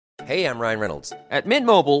Hey, I'm Ryan Reynolds. At Mint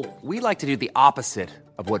Mobile, we like to do the opposite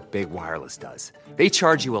of what Big Wireless does. They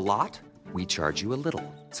charge you a lot, we charge you a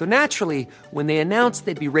little. So naturally, when they announced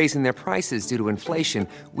they'd be raising their prices due to inflation,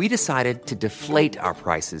 we decided to deflate our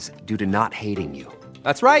prices due to not hating you.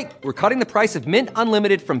 That's right. We're cutting the price of Mint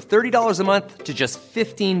Unlimited from $30 a month to just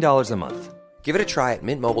 $15 a month. Give it a try at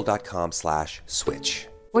mintmobile.com/switch.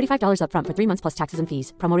 $45 up front for 3 months plus taxes and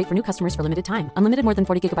fees. Promo rate for new customers for limited time. Unlimited more than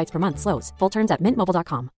 40 gigabytes per month. Slows full terms at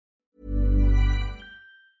mintmobile.com.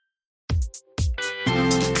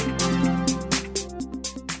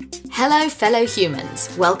 Hello, fellow humans.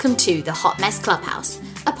 Welcome to the Hot Mess Clubhouse,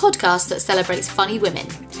 a podcast that celebrates funny women.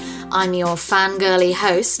 I'm your fangirly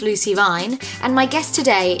host, Lucy Vine, and my guest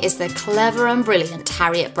today is the clever and brilliant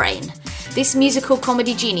Harriet Braine. This musical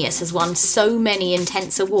comedy genius has won so many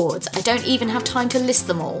intense awards, I don't even have time to list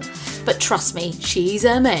them all. But trust me, she's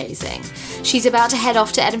amazing. She's about to head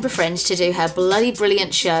off to Edinburgh Fringe to do her bloody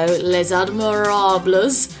brilliant show, Les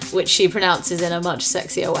Admirables, which she pronounces in a much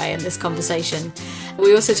sexier way in this conversation.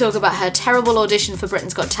 We also talk about her terrible audition for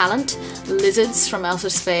Britain's Got Talent, lizards from outer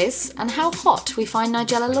space, and how hot we find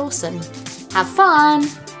Nigella Lawson. Have fun!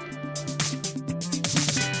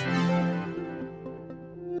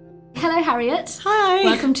 Hello, Harriet. Hi.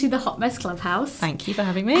 Welcome to the Hot Mess Clubhouse. Thank you for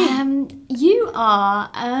having me. You are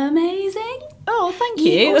amazing. Oh, thank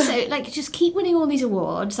you. Also, just keep winning all these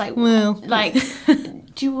awards. Could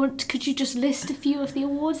you just list a few of the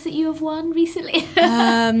awards that you have won recently?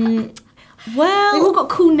 Well, they've all got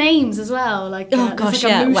cool names as well.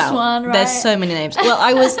 One, right? There's so many names. Well,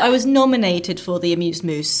 I was nominated for the Amuse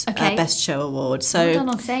Moose Best Show Award. So well done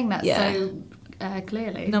on saying that so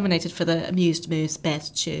clearly. Nominated for the Amuse Moose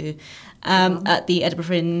Best Show at the Edinburgh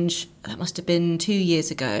Fringe. That must have been 2 years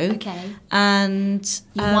ago. Okay. And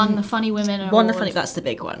you won the Funny Women Award. Won the Funny. That's the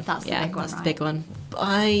big one. That's the big one. That's the big one.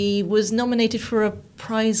 I was nominated for a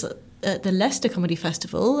prize at the Leicester Comedy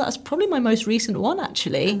Festival. That's probably my most recent one,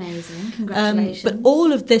 actually. Amazing. Congratulations. But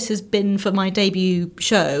all of this has been for my debut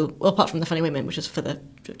show, well, apart from The Funny Women, which was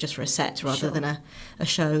just for a set rather than a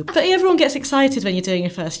show. But everyone gets excited when you're doing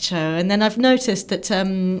your first show. And then I've noticed that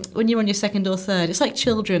when you're on your second or third, it's like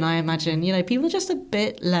children, I imagine. You know, people are just a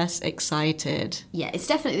bit less excited. Yeah, it's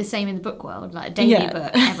definitely the same in the book world. Like a debut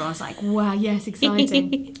book, everyone's like, wow, yes,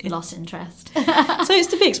 exciting. Lost interest. So it's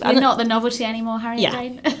to be expected. You're not the novelty anymore, Harriet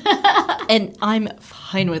Braine. And I'm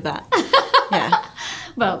fine with that. Yeah.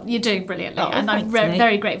 Well, you're doing brilliantly, and I'm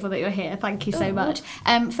very grateful that you're here. Thank you so much.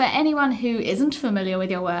 For anyone who isn't familiar with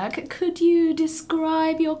your work, could you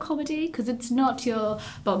describe your comedy? Because it's not your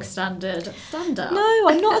bog standard stand-up. No,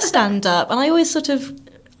 I'm not a stand-up. And I always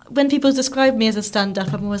when people describe me as a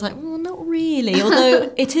stand-up, I'm always like, well, not really.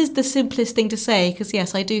 Although it is the simplest thing to say, because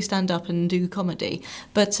yes, I do stand up and do comedy.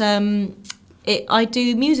 But I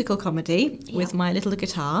do musical comedy with my little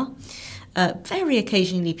guitar. Very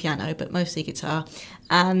occasionally piano, but mostly guitar.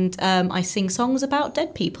 And I sing songs about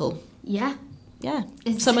dead people. Yeah. Yeah.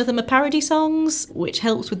 Some of them are parody songs, which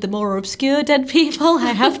helps with the more obscure dead people,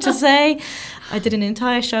 I have to say. I did an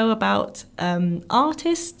entire show about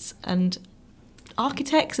artists and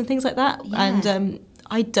architects and things like that. Yeah. And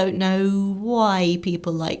I don't know why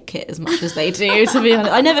people like it as much as they do, to be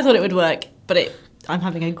honest. I never thought it would work, but I'm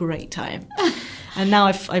having a great time. And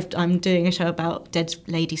now I'm doing a show about dead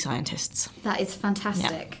lady scientists. That is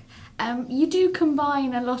fantastic. Yeah. You do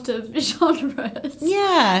combine a lot of genres.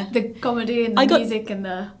 Yeah. The comedy and the music and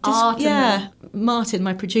the art. Yeah. Martin,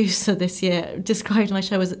 my producer this year, described me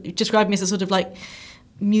as a sort of like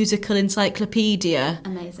musical encyclopedia.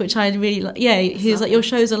 Amazing. Which I really like. Yeah, he was like, your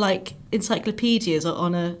shows are like encyclopedias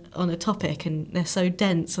on a topic, and they're so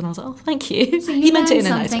dense. And I was like, oh, thank you. So you meant it in a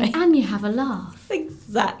nice way. And you have a laugh.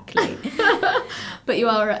 Exactly. But you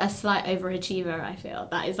are a slight overachiever, I feel.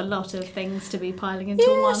 That is a lot of things to be piling into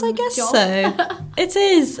one job. Yes, I guess so. It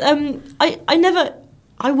is.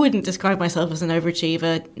 I wouldn't describe myself as an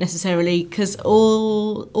overachiever necessarily, because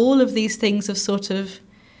all of these things have sort of,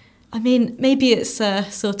 I mean, maybe it's a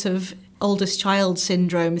sort of oldest child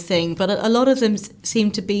syndrome thing, but a lot of them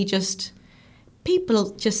seem to be just,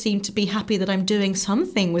 people just seem to be happy that I'm doing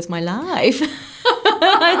something with my life.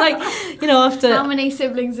 After... How many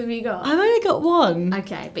siblings have you got? I've only got one.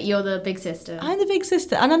 Okay, but you're the big sister. I'm the big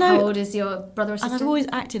sister. And I know... How old is your brother or sister? And I've always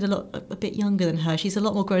acted a bit younger than her. She's a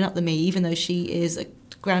lot more grown up than me, even though she is a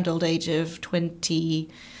grand old age of 20...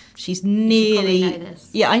 She's nearly... You should probably know this.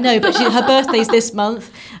 Yeah, I know, but her birthday's this month.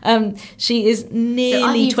 She is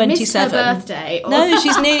nearly 27. Missed her birthday? Or... No,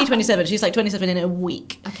 she's nearly 27. She's like 27 in a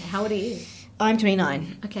week. Okay, how old are you? I'm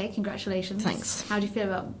 29. Okay, congratulations. Thanks. How do you feel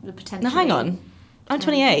about the potential? Now, hang on. I'm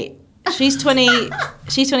 28. She's 20.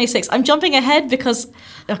 She's 26. I'm jumping ahead because,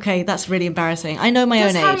 okay, that's really embarrassing. I know my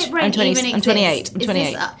own age. I'm 20. I'm 28. I'm 28.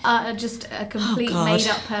 Is this just a complete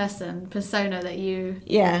made-up persona that you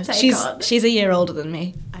take on? She's a year older than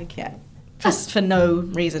me. Okay. Just for no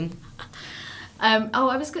reason.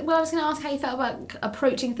 I was going to ask how you felt about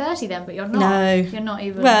approaching 30 then, but you're not. No. You're not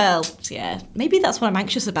even. Well, yeah. Maybe that's what I'm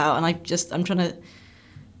anxious about, and I'm trying to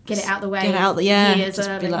get it out the way. Get it out the years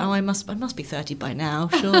early. Be like, I must be 30 by now,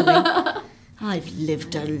 surely. I've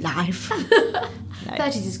lived a life. No.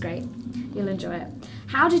 30s is great. You'll enjoy it.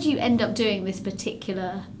 How did you end up doing this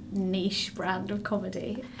particular niche brand of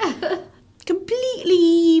comedy?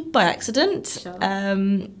 Completely by accident. Sure.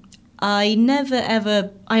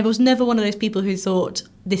 I was never one of those people who thought,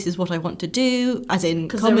 this is what I want to do, as in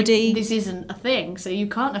comedy. This isn't a thing, so you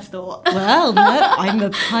can't have thought. Well, no, I'm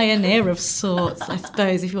a pioneer of sorts, I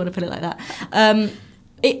suppose, if you want to put it like that.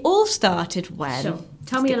 It all started when... Sure.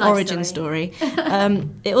 Tell me the your life origin story.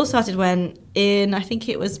 It all started when, I think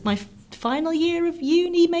it was my final year of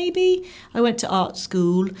uni, maybe, I went to art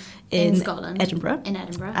school in Scotland. Edinburgh. In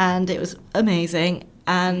Edinburgh. And it was amazing.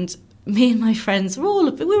 And me and my friends we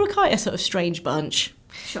were quite a sort of strange bunch.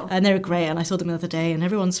 Sure. And they were great, and I saw them the other day, and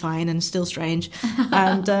everyone's fine and still strange.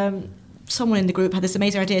 And someone in the group had this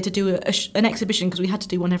amazing idea to do an exhibition, because we had to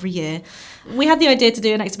do one every year. We had the idea to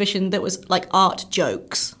do an exhibition that was like art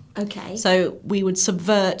jokes. Okay. So we would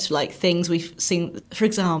subvert like things we've seen. For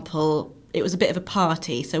example, it was a bit of a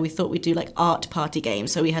party, so we thought we'd do like art party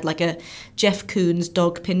games. So we had like a Jeff Koons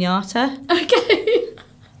dog piñata. Okay.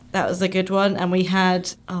 That was a good one. And we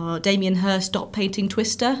had Damien Hirst Stop Painting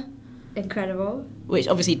Twister. Incredible. Which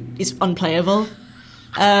obviously is unplayable.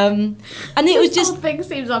 And it was just... The whole thing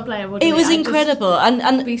seems unplayable. It was incredible.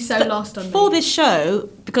 And be so lost on for me. this show,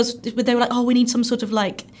 because they were like, we need some sort of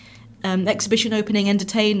like exhibition opening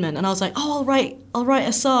entertainment. And I was like, I'll write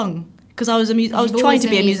a song. Because I was trying to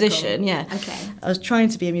be a musician, yeah. Okay. I was trying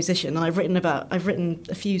to be a musician, and I've written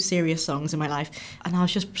a few serious songs in my life, and I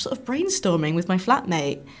was just sort of brainstorming with my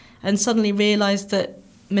flatmate, and suddenly realised that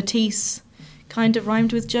Matisse kind of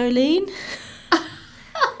rhymed with Jolene.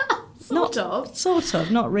 Sort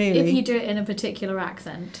of, not really. If you do it in a particular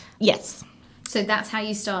accent. Yes. So that's how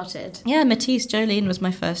you started. Yeah, Matisse Jolene was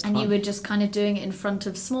my first one. And you were just kind of doing it in front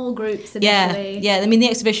of small groups initially. Yeah. I mean, the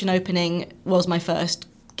exhibition opening was my first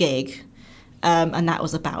gig, and that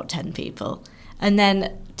was about 10 people. And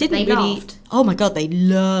then They laughed. Oh my God, they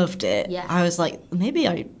loved it. Yeah. I was like, maybe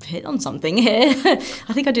I hit on something here.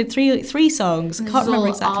 I think I did three songs. I can't remember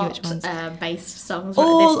exactly which ones. Based songs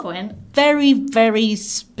All at this point. Very, very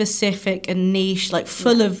specific and niche, like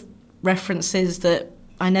full of references that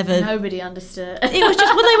I never... Nobody understood. It was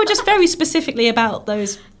just, they were just very specifically about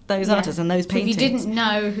those artists and those paintings. If you didn't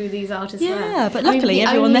know who these artists were. Yeah, but luckily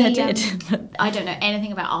everyone there did. I don't know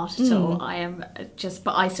anything about art at all.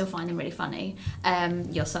 But I still find them really funny.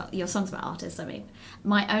 Your songs about artists, I mean.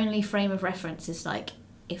 My only frame of reference is like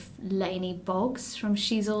if Lainey Boggs from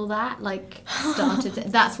She's All That started.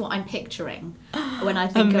 That's what I'm picturing when I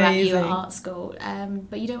think about you at art school.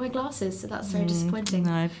 But you don't wear glasses, so that's very disappointing.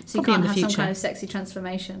 No, so you can't have some kind of sexy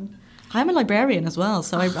transformation. I'm a librarian as well,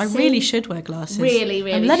 so I really should wear glasses.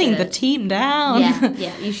 Really I'm letting the team down.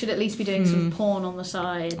 Yeah. You should at least be doing some porn on the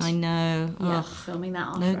side. I know. Yeah, filming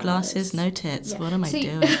that. No glasses, no tits. Yeah. What am I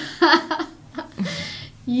doing?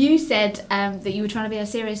 You said that you were trying to be a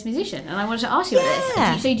serious musician, and I wanted to ask you about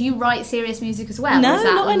this. So do you write serious music as well? No, or is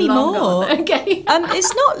that not anymore. Okay.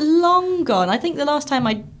 It's not long gone. I think the last time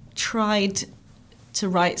I tried to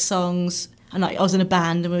write songs, and I was in a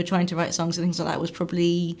band and we were trying to write songs and things like that, was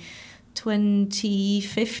probably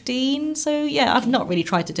 2015. So yeah, I've not really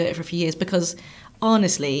tried to do it for a few years because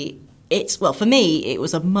honestly, for me, it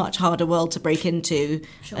was a much harder world to break into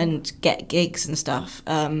and get gigs and stuff.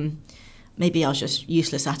 Maybe I was just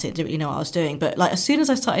useless at it, didn't really know what I was doing. But as soon as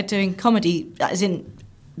I started doing comedy, as in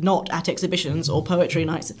not at exhibitions or poetry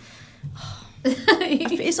nights,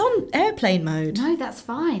 it's on airplane mode. No, that's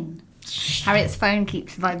fine. Harriet's phone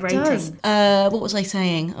keeps vibrating. It does. What was I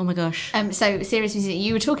saying? Oh my gosh. So serious music.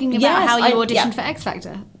 You were talking about how you auditioned for X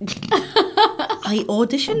Factor. I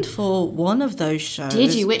auditioned for one of those shows.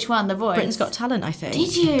 Did you? Which one? The Voice? Britain's Got Talent, I think.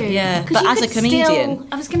 Did you? Yeah, but as a comedian.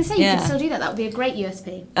 I was going to say, you could still do that. That would be a great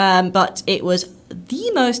USP. But it was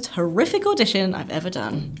the most horrific audition I've ever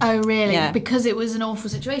done. Oh, really? Yeah. Because it was an awful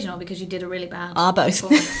situation or because you did a really bad both.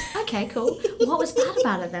 performance? Okay, cool. What was bad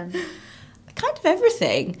about it then? I kind of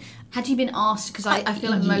everything. Had you been asked? Because I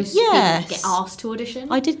feel like most people get asked to audition.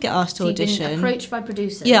 I did get asked to audition. You've been approached by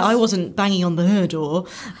producers. Yeah, I wasn't banging on their door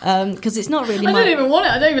because it's not really. I don't even want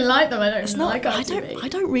it. I don't even like them. I don't like I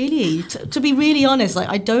don't really. To be really honest, like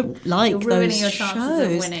I don't like those shows. You're ruining your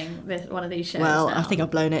chances of winning one of these shows. Well, now. I think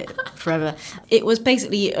I've blown it forever. It was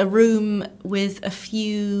basically a room with a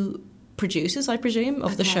few producers, I presume,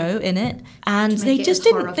 of the show in it, and they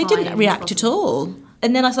didn't react at all.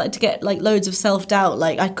 And then I started to get like loads of self-doubt,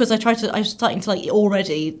 like because I was starting to like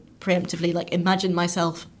already preemptively like imagine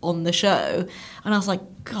myself on the show, and I was like,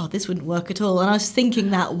 God, this wouldn't work at all. And I was thinking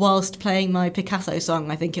that whilst playing my Picasso song,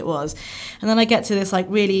 I think it was, and then I get to this like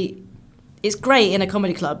really, it's great in a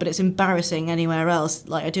comedy club, but it's embarrassing anywhere else.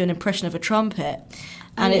 Like I do an impression of a trumpet,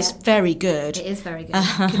 and it's very good. It is very good.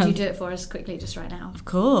 Could you do it for us quickly, just right now? Of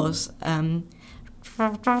course.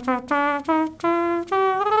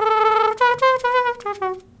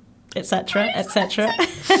 Etc. etc.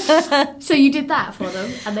 So you did that for them,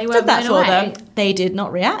 and they weren't blown away? Them. They did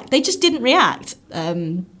not react. They just didn't react,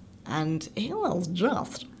 and it was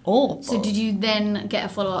just awful. So did you then get a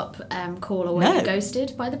follow-up call, or were you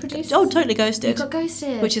ghosted by the producers? Oh, totally ghosted. You got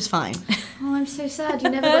ghosted, which is fine. Oh, I'm so sad. You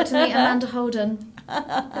never got to meet Amanda Holden.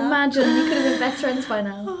 Imagine, you could have been best friends by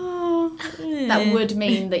now. Oh, yeah. That would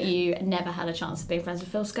mean that you never had a chance of being friends with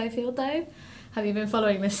Phil Schofield, though. Have you been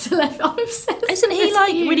following this celeb? Isn't he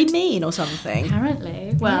like really mean or something?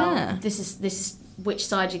 Apparently. Well, this is which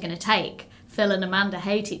side you're going to take. Phil and Amanda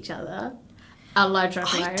hate each other.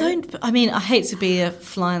 I hate to be a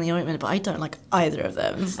fly in the ointment, but I don't like either of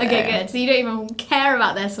them. So. Okay, good. So you don't even care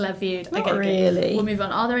about their celeb feud? Not really. Good. We'll move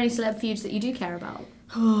on. Are there any celeb feuds that you do care about?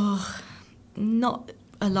 Oh, not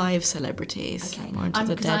alive celebrities. Okay. More into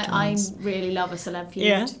the dead ones. I really love a celeb feud.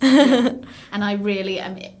 Yeah. And I really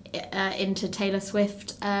am into Taylor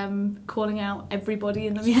Swift calling out everybody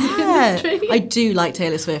in the music industry. I do like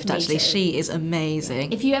Taylor Swift, actually. She is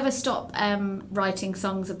amazing. If you ever stop writing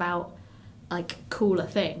songs about like cooler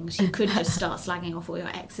things, you could just start slagging off all your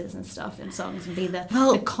exes and stuff in songs and be the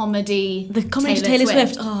comedy Taylor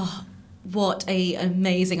Swift. Oh, what a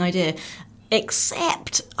amazing idea.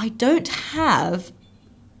 Except I don't have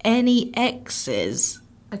any exes.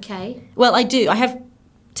 Okay. Well, I do. I have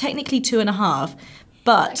technically 2.5,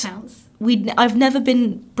 but that counts. I've never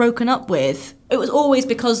been broken up with. It was always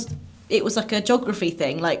because it was like a geography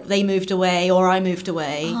thing, like they moved away or I moved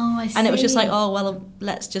away. Oh, I see. And it was just like, oh, well,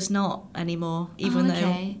 let's just not anymore, even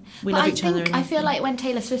though we love each other. I feel like when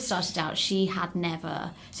Taylor Swift started out, she had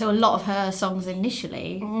never... So a lot of her songs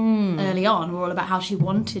initially, early on, were all about how she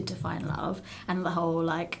wanted to find love and the whole,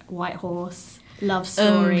 like, White Horse love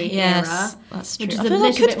story era. That's true. Which is a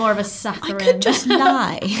little bit more of a saccharine. I could just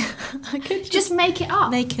lie. I could just make it up.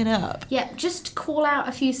 Make it up. Yeah, just call out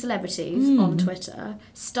a few celebrities on Twitter,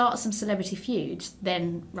 start some celebrity feuds,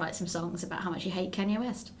 then write some songs about how much you hate Kanye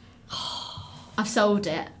West. I've sold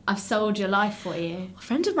it. I've sold your life for you. A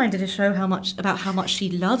friend of mine did a show about how much she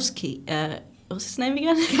loves what's his name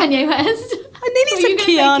again? Kanye West. I nearly said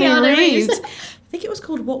Keanu Reeves. I think it was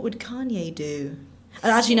called What Would Kanye Do?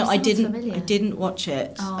 And actually, no, I didn't watch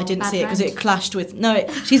it. Oh, I didn't see it because it clashed with... No,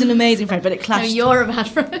 she's an amazing friend, but it clashed... No, you're a bad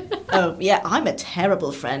friend. Oh, yeah, I'm a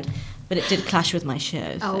terrible friend, but it did clash with my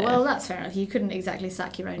show. Oh, well, that's fair enough. You couldn't exactly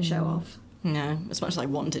sack your own show off. No, as much as I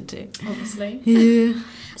wanted to. Obviously. Yeah.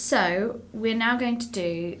 So, we're now going to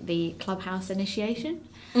do the Clubhouse initiation,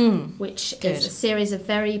 which is a series of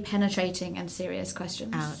very penetrating and serious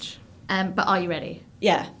questions. Ouch. But are you ready?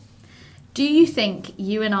 Yeah. Do you think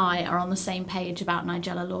you and I are on the same page about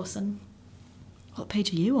Nigella Lawson? What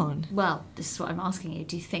page are you on? Well, this is what I'm asking you.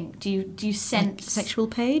 Do you sense... Like sexual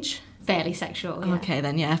page? Fairly sexual, yeah. Okay,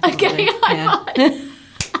 then, yeah. Probably. Okay, high five.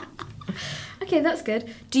 Okay, that's good.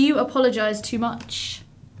 Do you apologise too much?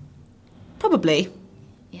 Probably.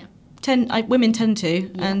 Yeah. Women tend to,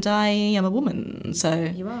 and I am a woman, so...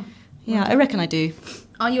 You are? Yeah, I reckon I do.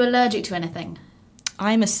 Are you allergic to anything?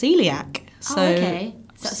 I'm a celiac, so... Oh, okay.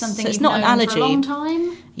 Is that something it's you've not known an allergy. For a long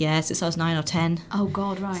time? Yeah, since I was 9 or 10. Oh,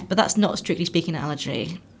 God, right. But that's not strictly speaking an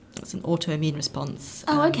allergy. It's an autoimmune response.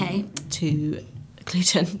 Oh, okay. To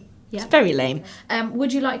gluten. Yeah. It's very lame.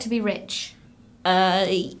 Would you like to be rich?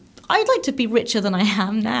 I'd like to be richer than I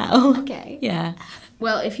am now. Okay. Yeah.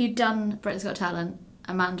 Well, if you'd done Britain's Got Talent,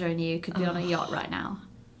 Amanda and you could be on a yacht right now.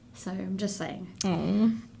 So I'm just saying.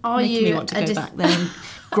 Making me want to go back there and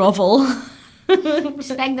grovel.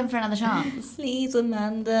 Just beg them for another chance. Please,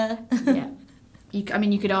 Amanda. Yeah. You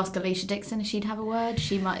could ask Alicia Dixon if she'd have a word.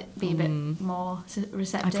 She might be a bit more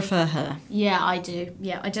receptive. I prefer her. Yeah, I do.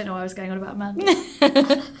 Yeah, I don't know why I was going on about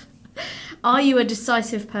Amanda. Are you a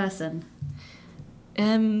decisive person?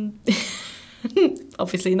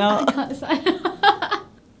 Obviously not.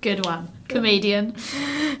 Good one. Comedian.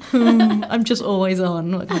 I'm just always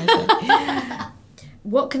on. What can I say?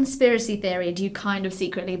 What conspiracy theory do you kind of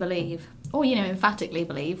secretly believe? Or, emphatically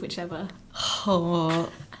believe, whichever. Oh,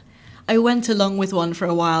 I went along with one for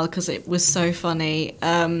a while because it was so funny.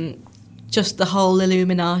 Just the whole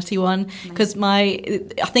Illuminati one. Because I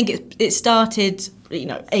think it started,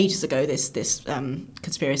 ages ago, this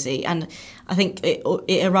conspiracy. And I think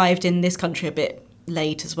it arrived in this country a bit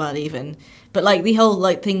late as well, even. But, the whole,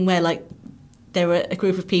 thing where, there were a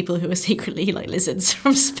group of people who were secretly, lizards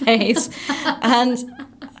from space.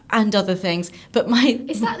 And other things, but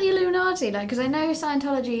is that the Illuminati? Because I know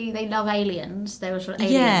Scientology, they love aliens. There were sort of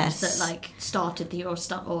aliens that started the or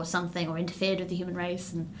something, or interfered with the human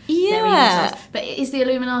race, and But is the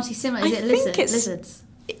Illuminati similar? Is it lizards?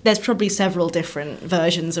 There's probably several different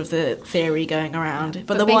versions of the theory going around,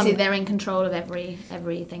 but basically they're in control of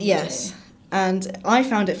everything. Yes, and I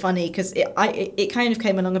found it funny because it kind of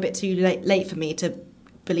came along a bit too late for me to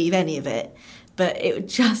believe any of it. But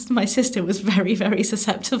my sister was very, very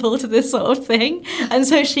susceptible to this sort of thing. And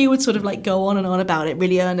so she would sort of go on and on about it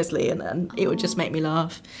really earnestly, and it would just make me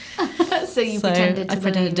laugh. So pretended to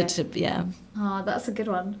believe it. to, yeah. Oh, that's a good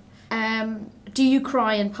one. Do you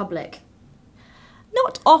cry in public?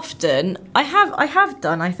 Not often. I have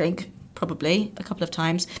done, I think, probably a couple of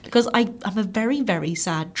times, because I'm a very, very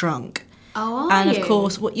sad drunk. Oh, are and you? Of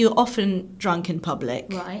course, you're often drunk in public,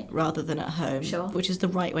 right, rather than at home, sure, which is the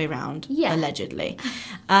right way round, yeah, allegedly.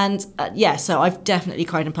 And so I've definitely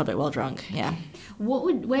cried in public while drunk. Yeah.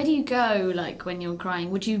 Where do you go when you're crying?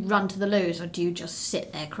 Would you run to the loos, or do you just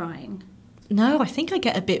sit there crying? No, I think I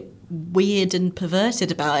get a bit weird and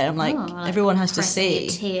perverted about it. I'm everyone has to see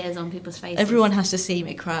tears on people's faces. Everyone has to see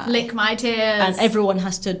me cry. Lick my tears. And everyone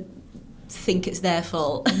has to think it's their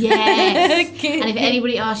fault. Yes. And if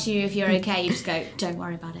anybody asks you if you're okay, you just go, don't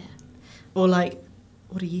worry about it. Or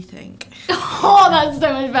what do you think? Oh, that's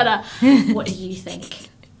so much better. What do you think?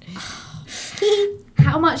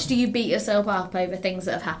 How much do you beat yourself up over things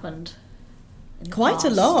that have happened? Quite past? A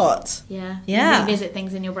lot. Yeah. Yeah. You revisit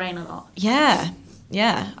things in your brain a lot. Yeah.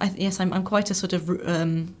 Yeah. I'm quite a sort of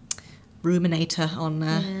ruminator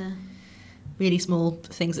on really small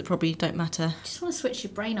things that probably don't matter. You just want to switch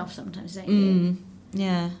your brain off sometimes, don't you?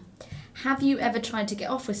 Yeah. Have you ever tried to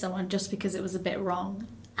get off with someone just because it was a bit wrong?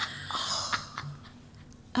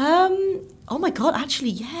 Oh my God,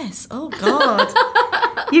 actually, yes. Oh God.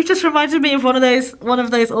 You've just reminded me of one of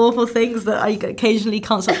those awful things that I occasionally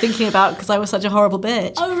can't stop thinking about because I was such a horrible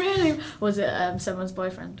bitch. Oh really? Was it someone's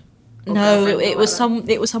boyfriend? No, it was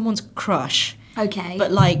someone's crush. Okay.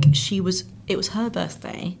 But it was her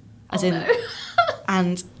birthday.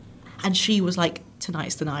 And she was like,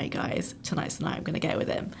 tonight's the night, guys. Tonight's the night I'm going to get with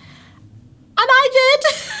him. And I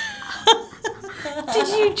did. Did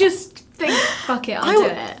you just think, fuck it, I'll do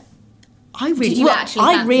it? Did you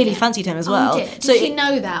actually fancied him as well. Did she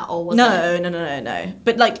know that, or was it? No.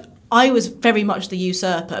 But I was very much the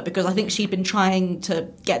usurper because I think she'd been trying to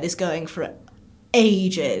get this going for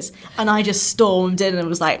ages, and I just stormed in and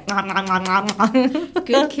was like,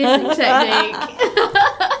 good kissing technique.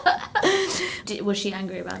 Was she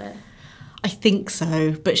angry about it? I think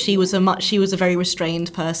so, but she was a very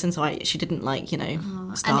restrained person, so she didn't start.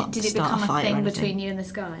 And did it become a thing between you and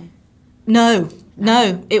this guy? No,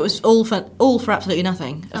 it was all for absolutely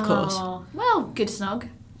nothing. Of course. Well, good snog.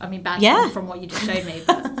 I mean, bad from what you just showed me,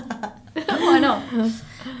 but why not?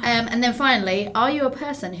 And then finally, are you a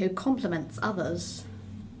person who compliments others?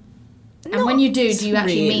 And when you do you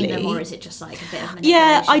actually mean them, or is it just a bit of manipulation?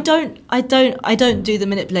 Yeah, I don't do the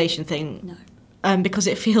manipulation thing. No. Because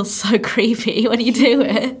it feels so creepy when you do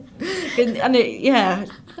it.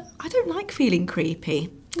 I don't like feeling creepy.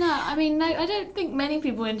 No, I don't think many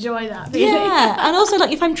people enjoy that feeling. Yeah, and also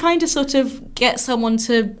if I'm trying to sort of get someone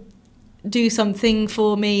to do something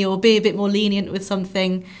for me or be a bit more lenient with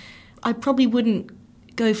something, I probably wouldn't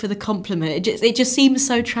go for the compliment. It just seems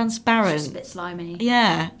so transparent. It's just a bit slimy.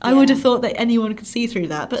 Yeah, I would have thought that anyone could see through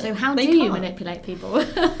that. But so how do you manipulate people?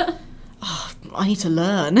 I need to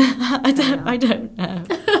learn. I don't know.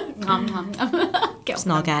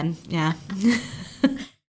 Snog again, yeah.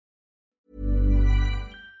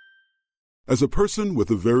 As a person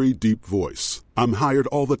with a very deep voice, I'm hired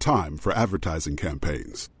all the time for advertising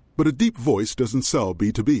campaigns. But a deep voice doesn't sell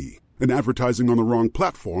B2B, and advertising on the wrong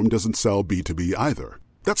platform doesn't sell B2B either.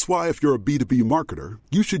 That's why if you're a B2B marketer,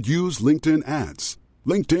 you should use LinkedIn ads.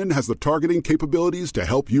 LinkedIn has the targeting capabilities to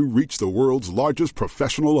help you reach the world's largest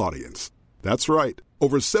professional audience. That's right,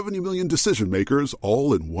 over 70 million decision makers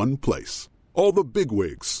all in one place. All the big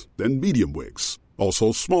wigs and medium wigs,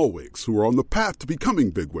 also small wigs who are on the path to becoming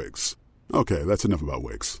big wigs. Okay, that's enough about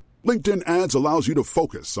Wix. LinkedIn Ads allows you to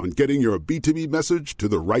focus on getting your B2B message to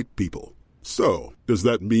the right people. So, does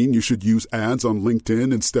that mean you should use ads on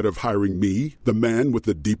LinkedIn instead of hiring me, the man with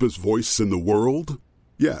the deepest voice in the world?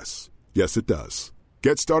 Yes. Yes, it does.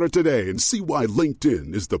 Get started today and see why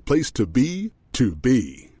LinkedIn is the place to be to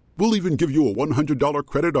be. We'll even give you a $100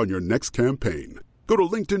 credit on your next campaign. Go to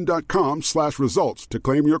linkedin.com/results to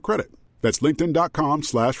claim your credit. That's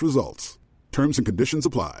linkedin.com/results. Terms and conditions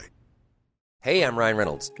apply. Hey, I'm Ryan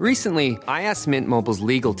Reynolds. Recently, I asked Mint Mobile's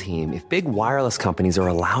legal team if big wireless companies are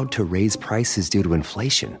allowed to raise prices due to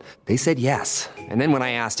inflation. They said yes. And then when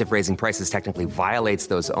I asked if raising prices technically violates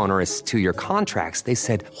those onerous two-year contracts, they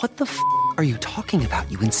said, "What the f*** are you talking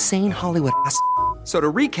about, you insane Hollywood ass?" So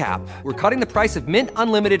to recap, we're cutting the price of Mint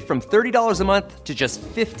Unlimited from $30 a month to just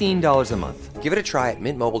 $15 a month. Give it a try at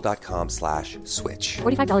mintmobile.com/switch.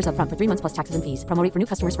 $45 up front for 3 months plus taxes and fees. Promo rate for new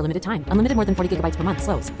customers for limited time. Unlimited more than 40 gigabytes per month.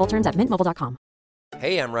 Slows full terms at mintmobile.com.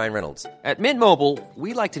 Hey, I'm Ryan Reynolds. At Mint Mobile,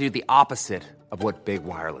 we like to do the opposite of what Big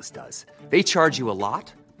Wireless does. They charge you a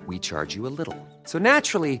lot, we charge you a little. So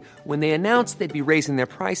naturally, when they announced they'd be raising their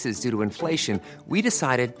prices due to inflation, we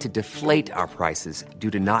decided to deflate our prices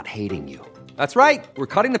due to not hating you. That's right. We're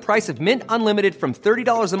cutting the price of Mint Unlimited from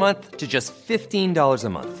 $30 a month to just $15 a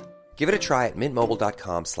month. Give it a try at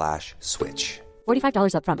mintmobile.com/switch.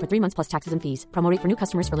 $45 up front for 3 months plus taxes and fees. Promo rate for new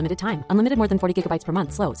customers for limited time. Unlimited more than 40 gigabytes per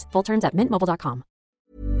month. Slows full terms at mintmobile.com.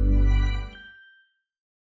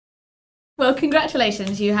 Well,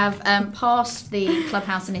 congratulations. You have passed the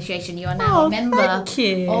Clubhouse initiation. You are now a member of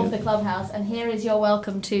the Clubhouse. And here is your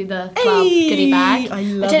welcome to the club goodie bag. I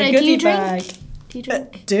love a goodie bag. Do you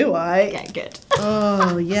drink? Do I? Yeah, good.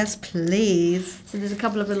 Oh, yes, please. So there's a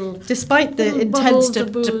couple of little... Despite the little intense bubbles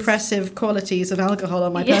of booze. depressive qualities of alcohol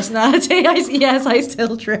on my personality, I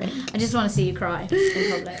still drink. I just want to see you cry in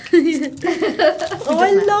public.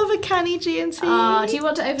 I love a canny G&T. Do you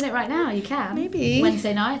want to open it right now? You can. Maybe.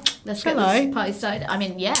 Wednesday night. Let's get this party started. I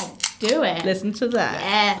mean, yeah, do it. Listen to that.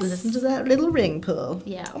 Yes. Listen to that little ring pull.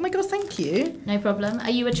 Yeah. Oh my God, thank you. No problem. Are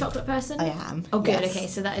you a chocolate person? I am. Oh, good. Yes. Okay,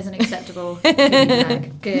 so that is an acceptable bag.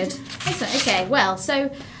 Good. Excellent. Okay, well, so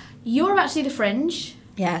you're about to do the Fringe.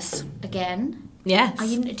 Yes. Again. Yes.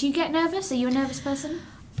 Do you get nervous? Are you a nervous person?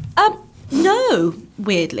 No,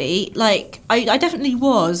 weirdly. Like, I definitely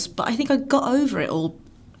was, but I think I got over it all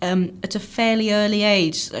at a fairly early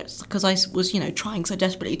age because I was, trying so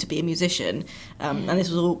desperately to be a musician. And this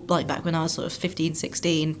was all like back when I was sort of 15,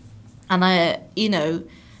 16. And I, a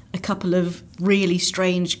couple of really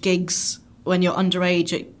strange gigs when you're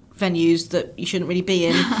underage at venues that you shouldn't really be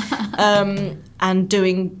in, and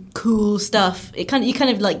doing cool stuff. You kind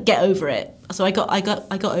of like get over it. So I got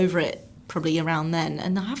over it probably around then,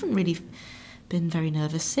 and I haven't really been very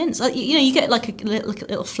nervous since. You get like a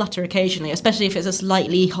little flutter occasionally, especially if it's a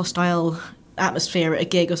slightly hostile atmosphere at a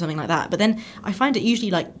gig or something like that. But then I find it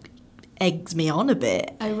usually like eggs me on a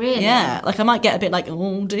bit. Oh, really? Yeah, like I might get a bit like,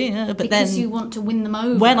 oh dear, but because then you want to win them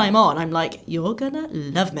over. When I'm on, I'm like, you're gonna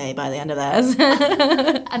love me by the end of this.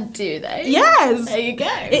 And do they? Yes. There you go.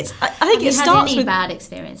 I think it starts had any with bad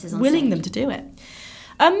experiences on willing stage? them to do it.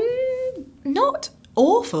 Not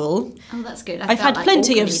awful. Oh, that's good. I've had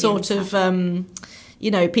plenty of sort of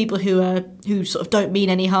people who sort of don't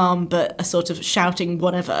mean any harm but are sort of shouting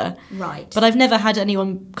whatever. Right. But I've never had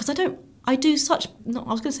anyone, because I do such, I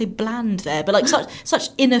was going to say bland there, but like such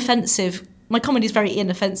inoffensive. My comedy is very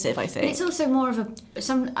inoffensive, I think. But it's also more of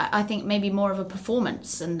I think maybe more of a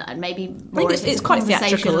performance, and maybe more if it's quite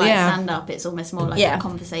theatrical, like yeah. stand up, it's almost more like a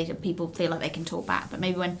conversation. People feel like they can talk back, but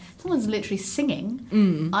maybe when someone's literally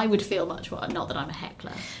singing, I would feel much more. Not that I'm a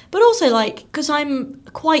heckler, but also like because I'm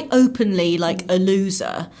quite openly like a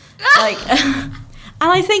loser, like, and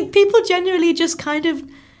I think people generally just kind of.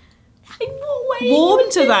 In what way warm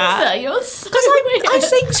to loser? that. You're so because I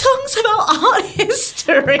sing songs about art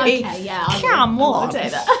history. Okay, yeah, come on. I'll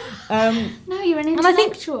take that. No, you're an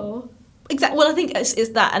intellectual. Exactly. Well, I think it's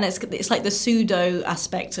that, and it's like the pseudo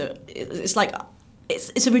aspect of it's like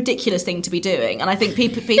it's a ridiculous thing to be doing, and I think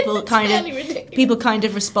people kind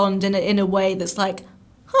of respond in a way that's like,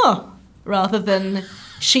 huh, rather than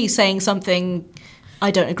she saying something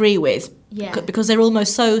I don't agree with. Yeah. Because they're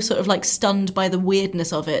almost so sort of like stunned by the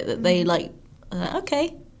weirdness of it that they like,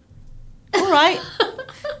 okay, all right,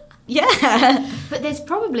 yeah. But there's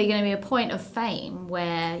probably going to be a point of fame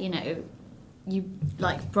where, you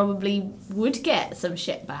like probably would get some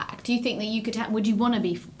shit back. Do you think that you could would you want to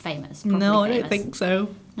be famous? No, I don't think so.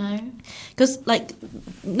 No? Because like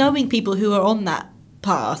knowing people who are on that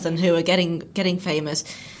path and who are getting famous,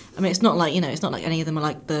 I mean, it's not like any of them are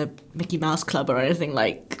like the Mickey Mouse Club or anything,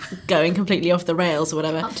 like going completely off the rails or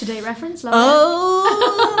whatever. Up-to-date reference, love it.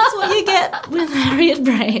 That's what you get with Harriet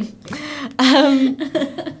Braine.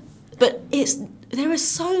 But there are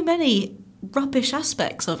so many rubbish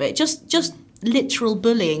aspects of it. Just literal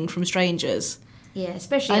bullying from strangers. Yeah,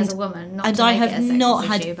 especially as a woman. And I have not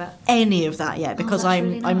had any of that yet because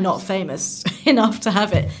I'm not famous enough to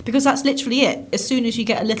have it. Because that's literally it. As soon as you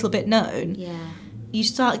get a little bit known, you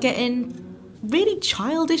start getting really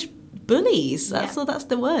childish bullies. That's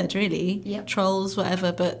the word, really. Yep. Trolls,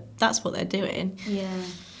 whatever. But that's what they're doing. Yeah,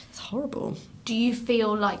 it's horrible. Do you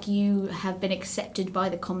feel like you have been accepted by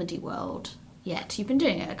the comedy world yet? You've been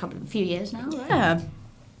doing it a few years now, right? Yeah.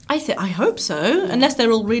 I hope so, unless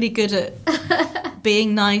they're all really good at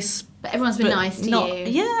being nice. But everyone's been nice to you.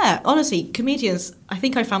 Yeah, honestly, comedians, I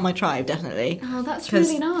think I found my tribe, definitely. Oh, that's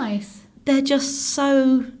really nice. They're just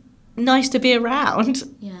so nice to be around.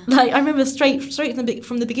 Yeah. Like, I remember straight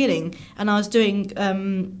from the beginning, and I was doing,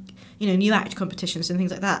 new act competitions and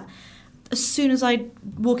things like that. As soon as I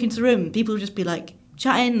walk into the room, people would just be like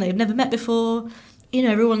chatting, they've never met before.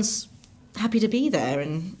 Everyone's happy to be there,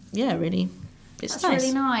 and yeah, really. That's nice.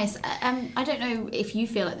 Really nice. I don't know if you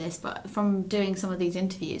feel like this, but from doing some of these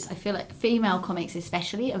interviews, I feel like female comics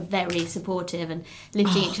especially are very supportive and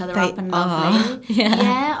lifting each other up and lovely.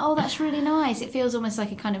 Yeah. Oh, that's really nice. It feels almost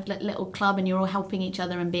like a kind of little club and you're all helping each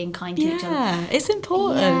other and being kind to each other. Yeah, it's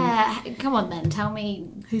important. Yeah. Come on then, tell me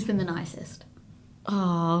who's been the nicest?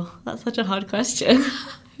 Oh, that's such a hard question.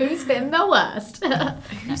 Who's been the worst?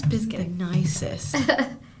 Who's been the nicest?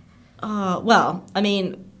 Well, I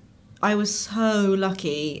mean, I was so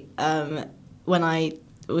lucky when I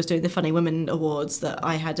was doing the Funny Women Awards that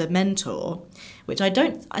I had a mentor, which I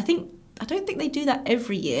don't think they do that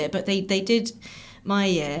every year, but they did my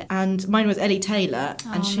year, and mine was Ellie Taylor,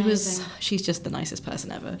 and she's just the nicest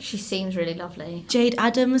person ever. She seems really lovely. Jade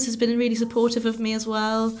Adams has been really supportive of me as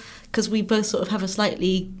well, because we both sort of have a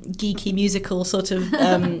slightly geeky musical sort of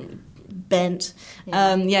bent.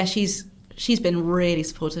 Yeah, she's been really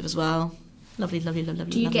supportive as well. Lovely.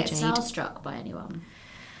 Do you get starstruck by anyone?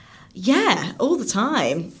 Yeah, all the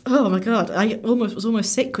time. Oh my God, I was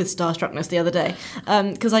almost sick with starstruckness the other day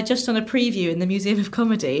because I just done a preview in the Museum of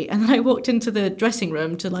Comedy, and then I walked into the dressing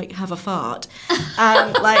room to like have a fart,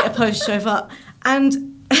 and like a post drove up,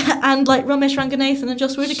 and like Ramesh Ranganathan and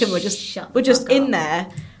Joss Whedon were just in there,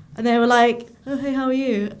 and they were like, "Oh hey, how are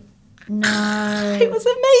you?" No, it was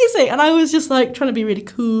amazing, and I was just like trying to be really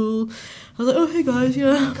cool. I was like, oh, hey guys,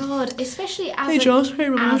 yeah. Oh God, especially as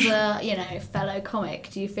a fellow comic,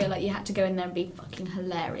 do you feel like you had to go in there and be fucking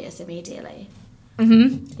hilarious immediately?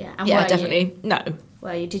 Mm-hmm. Yeah, and yeah, definitely. You? No.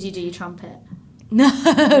 Were you? Did you do your trumpet? No.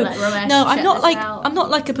 Like, Ramesh, no, I'm not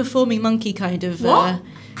like a performing monkey kind of. What?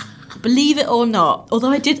 Believe it or not, although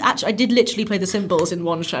I did literally play the cymbals in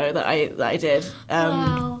one show that I did.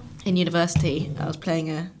 Wow. In university, I was playing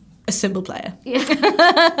a cymbal player. Yeah.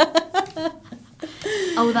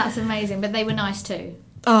 Oh, that's amazing. But they were nice too.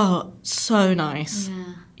 Oh, so nice.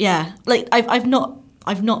 Yeah. Like I've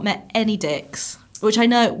not met any dicks, which I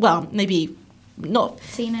know. Well, maybe not.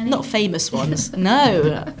 Seen any? Not famous ones.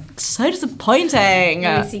 No. So disappointing.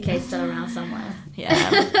 Louis CK's still around somewhere.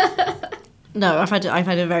 Yeah. No, I've had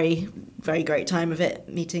a very, very great time of it,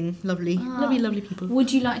 meeting lovely people.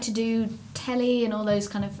 Would you like to do telly and all those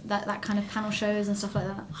kind of that kind of panel shows and stuff like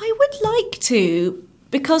that? I would like to.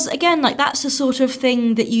 Because again, like that's the sort of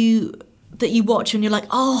thing that you watch and you're like,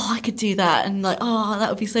 oh, I could do that, and like, oh, that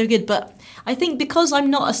would be so good. But I think because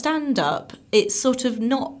I'm not a stand-up, it's sort of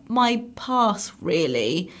not my path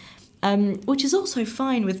really, which is also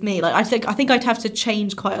fine with me. Like I think I'd have to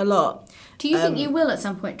change quite a lot. Do you think you will at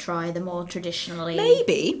some point try the more traditionally?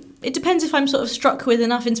 Maybe. It depends if I'm sort of struck with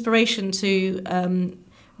enough inspiration to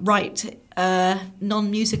write a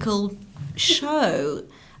non-musical show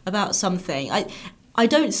about something. I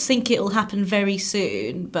don't think it'll happen very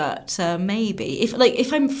soon, but maybe if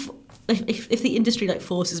the industry like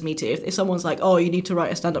forces me to, if someone's like, oh, you need to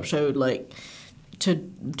write a stand-up show like to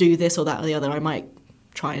do this or that or the other, I might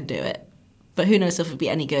try and do it. But who knows if it'll be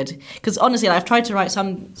any good? Because honestly, I've tried to write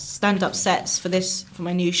some stand-up sets for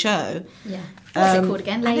my new show. Yeah. What's it called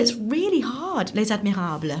again? And it's really hard. Les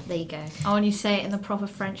Admirables. There you go. Oh, and you say it in the proper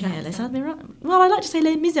French accent. Yeah, Les Admirables. Well, I like to say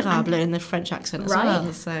Les Miserables in the French accent as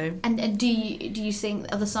well. So. And do you sing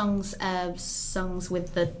other songs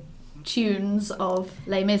with the tunes of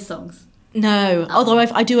Les Mis songs? No, although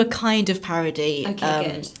I do a kind of parody.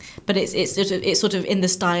 Okay, good. But it's sort of in the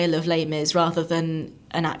style of Les Mis rather than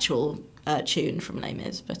an actual tune from Les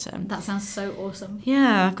Mis. But that sounds so awesome.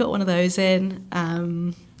 Yeah, I've got one of those in.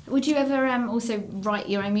 Would you ever also write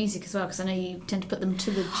your own music as well? Because I know you tend to put them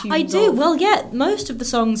to the tunes. I do. Well, yeah, most of the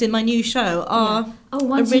songs in my new show are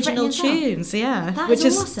original tunes, That which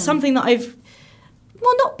is is awesome. something that I've,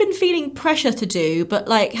 not been feeling pressure to do, but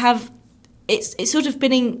like it's sort of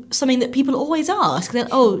been something that people always ask. That,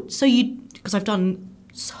 because I've done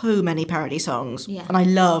so many parody songs, and I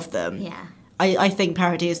love them. Yeah. I think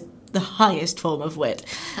parody is the highest form of wit.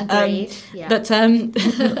 Agreed. But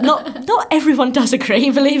not everyone does agree,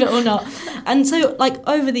 believe it or not. And so, like,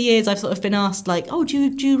 over the years, I've sort of been asked, like, oh, do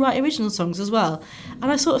you write original songs as well? And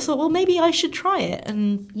I sort of thought, well, maybe I should try it.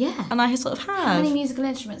 And I sort of have. How many musical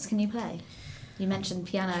instruments can you play? You mentioned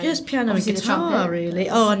piano. Just piano and guitar, trumpet, really.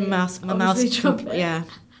 Oh, and mouse trumpet. Yeah.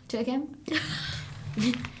 Do it again.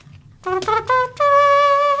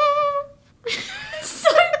 So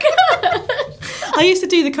good. I used to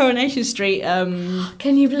do the Coronation Street.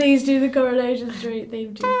 Can you please do the Coronation Street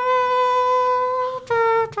theme tune?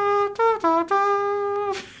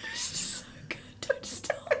 This is so good. Don't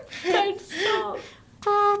stop. Don't stop.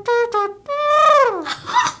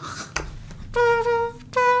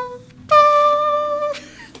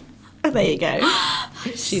 There you go.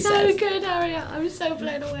 She so says. Good, Harriet. I'm so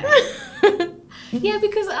blown away. Yeah,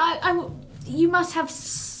 because you must have.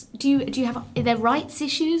 Do you have? Are there rights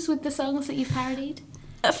issues with the songs that you've parodied?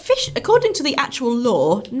 According to the actual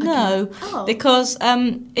law, no, because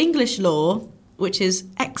English law, which is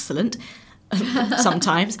excellent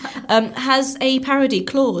sometimes, has a parody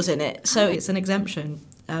clause in it, so it's an exemption.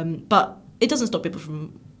 But it doesn't stop people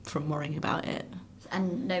from worrying about it.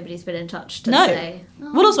 And nobody's been in touch to say.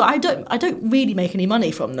 Oh. Well, also, I don't really make any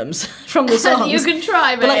money from them, from the songs. You can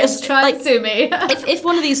try, but try and sue me. if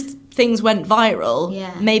one of these things went viral,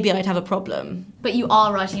 maybe I'd have a problem. But you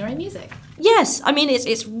are writing your own music. Yes, I mean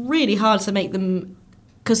it's really hard to make them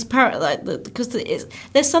because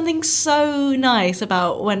there's something so nice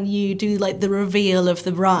about when you do like the reveal of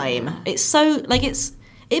the rhyme. It's so like it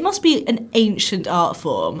must be an ancient art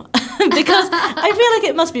form because I feel like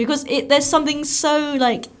it must be because there's something so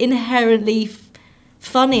like inherently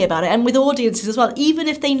funny about it, and with audiences as well. Even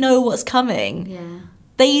if they know what's coming,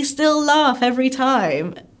 they still laugh every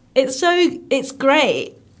time. It's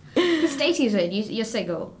great. Because Stacey's you're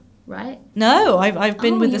single, right? No, I've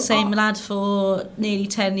been with the same lad for nearly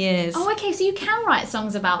 10 years. Oh, okay, so you can write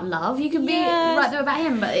songs about love. You can write them about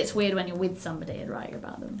him, but it's weird when you're with somebody and writing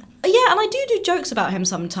about them. Yeah, and I do jokes about him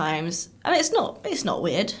sometimes, and it's not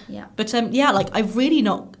weird. Yeah. But like I've really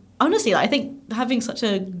not. Honestly, I think having such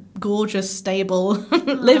a gorgeous, stable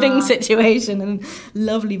living situation and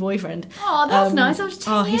lovely boyfriend. Oh, that's nice. After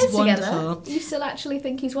 10 years he's together, wonderful. you still actually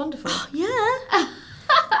think he's wonderful. Yeah.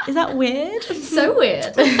 Is that weird? So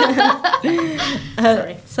weird.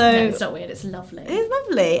 Sorry. So no, it's not weird. It's lovely. It's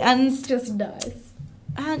lovely, and it's just nice.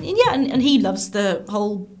 And and he loves the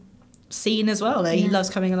whole scene as well. He loves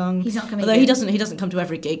coming along. He's not coming. Although he doesn't come to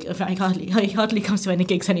every gig. In fact, he hardly comes to any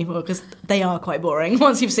gigs anymore because they are quite boring.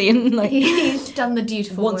 Once you've seen he's done the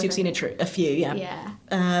dutiful. Once you've seen a few,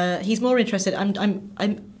 yeah. He's more interested. I'm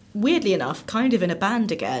weirdly enough kind of in a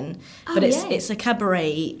band again, but it's a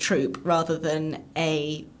cabaret troupe rather than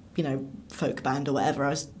a folk band or whatever I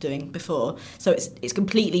was doing before. So it's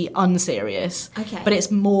completely unserious. Okay. But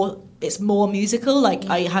it's more musical. Like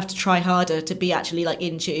I have to try harder to be actually like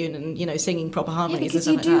in tune and singing proper harmonies. Because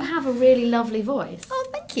and you stuff do like that. have a really lovely voice. Oh,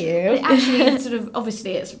 thank you. It actually sort of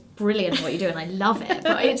obviously it's brilliant what you do and I love it.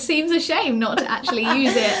 But it seems a shame not to actually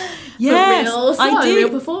use it for real song, real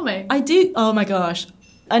performing. I do. Oh my gosh.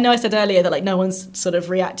 I know I said earlier that like no one's sort of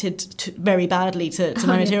reacted very badly to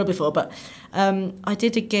my material before, but I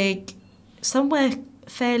did a gig somewhere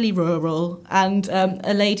fairly rural, and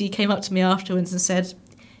a lady came up to me afterwards and said,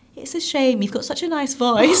 "It's a shame you've got such a nice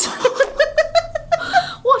voice."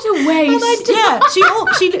 What a waste! She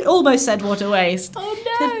almost said, "What a waste." Oh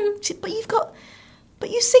no! But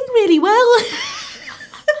you sing really well.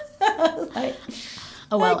 Like,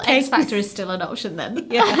 oh well, okay. X Factor is still an option then.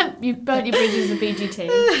 Yeah. You've burnt your bridges with BGT.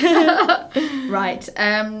 Right,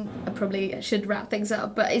 I probably should wrap things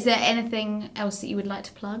up, but is there anything else that you would like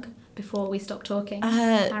to plug before we stop talking?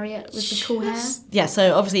 Harriet with the cool hair? Yeah,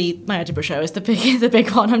 so obviously my Edinburgh show is the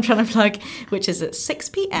big one I'm trying to plug, which is at 6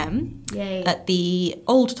 p.m. Yay. At the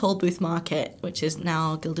old Tollbooth Market, which is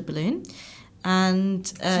now Gilded Balloon. And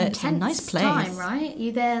it's a nice place. Time, right?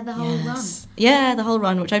 You there the whole run? Yeah, the whole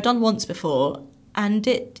run, which I've done once before. And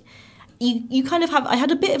you kind of have. I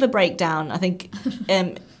had a bit of a breakdown, I think,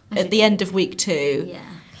 at the end of week 2. Yeah.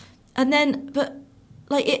 And then, but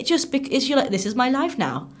like you're like, this is my life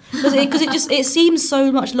now, because it seems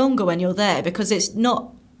so much longer when you're there because it's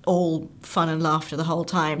not all fun and laughter the whole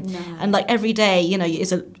time. No. And like every day,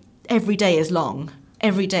 every day is long.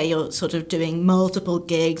 every day you're sort of doing multiple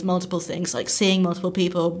gigs, multiple things, like seeing multiple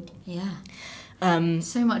people. Yeah.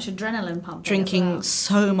 So much adrenaline pumping. Drinking as well.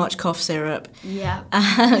 so much cough syrup. Yeah.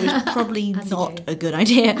 It was probably not a good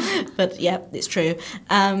idea, but yeah, it's true.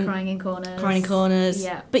 Crying in corners.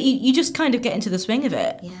 Yeah. But you just kind of get into the swing of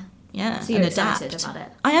it. Yeah. Yeah. So you're excited about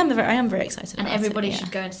it. I am very excited and about it. And everybody should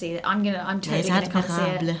go and see it. I'm totally going to come see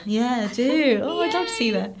it. Yeah, I do. Oh, I'd love to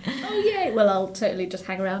see that. Oh, yay. Well, I'll totally just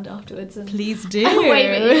hang around afterwards. And please do.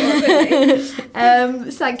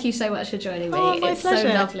 Thank you so much for joining me. Oh, my pleasure.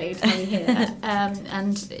 So lovely to have you here.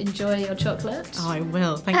 And enjoy your chocolate. Oh, I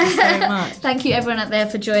will. Thank you so much. Thank you, everyone out there,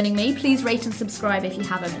 for joining me. Please rate and subscribe if you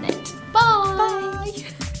have a minute. Bye. Bye.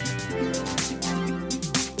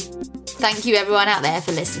 Thank you, everyone out there,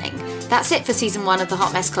 for listening. That's it for season 1 of the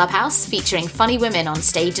Hot Mess Clubhouse, featuring funny women on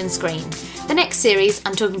stage and screen. The next series,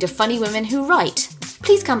 I'm talking to funny women who write.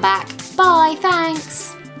 Please come back. Bye,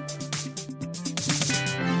 thanks.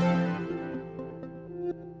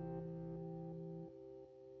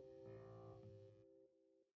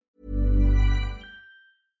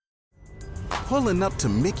 Pulling up to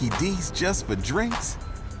Mickey D's just for drinks?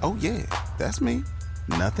 Oh yeah, that's me.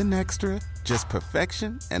 Nothing extra, just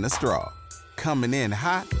perfection and a straw. Coming in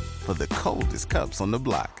hot for the coldest cups on the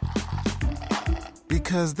block.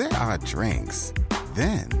 Because there are drinks.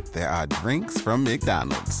 Then there are drinks from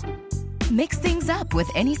McDonald's. Mix things up with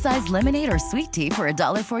any size lemonade or sweet tea for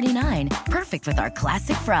 $1.49. Perfect with our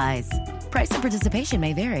classic fries. Price and participation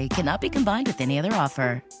may vary. Cannot be combined with any other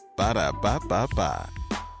offer. Ba-da-ba-ba-ba.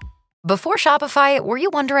 Before Shopify, were you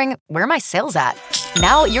wondering, where are my sales at?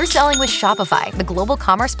 Now you're selling with Shopify, the global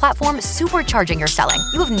commerce platform supercharging your selling.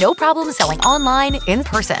 You have no problem selling online, in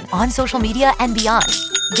person, on social media, and beyond.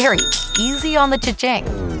 Gary, easy on the cha-ching.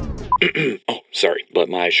 Oh, sorry, but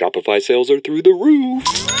my Shopify sales are through the roof.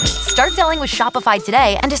 Start selling with Shopify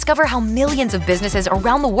today and discover how millions of businesses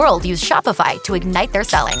around the world use Shopify to ignite their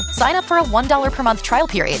selling. Sign up for a $1 per month trial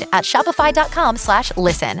period at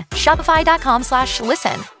shopify.com/listen.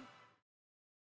 Shopify.com/listen.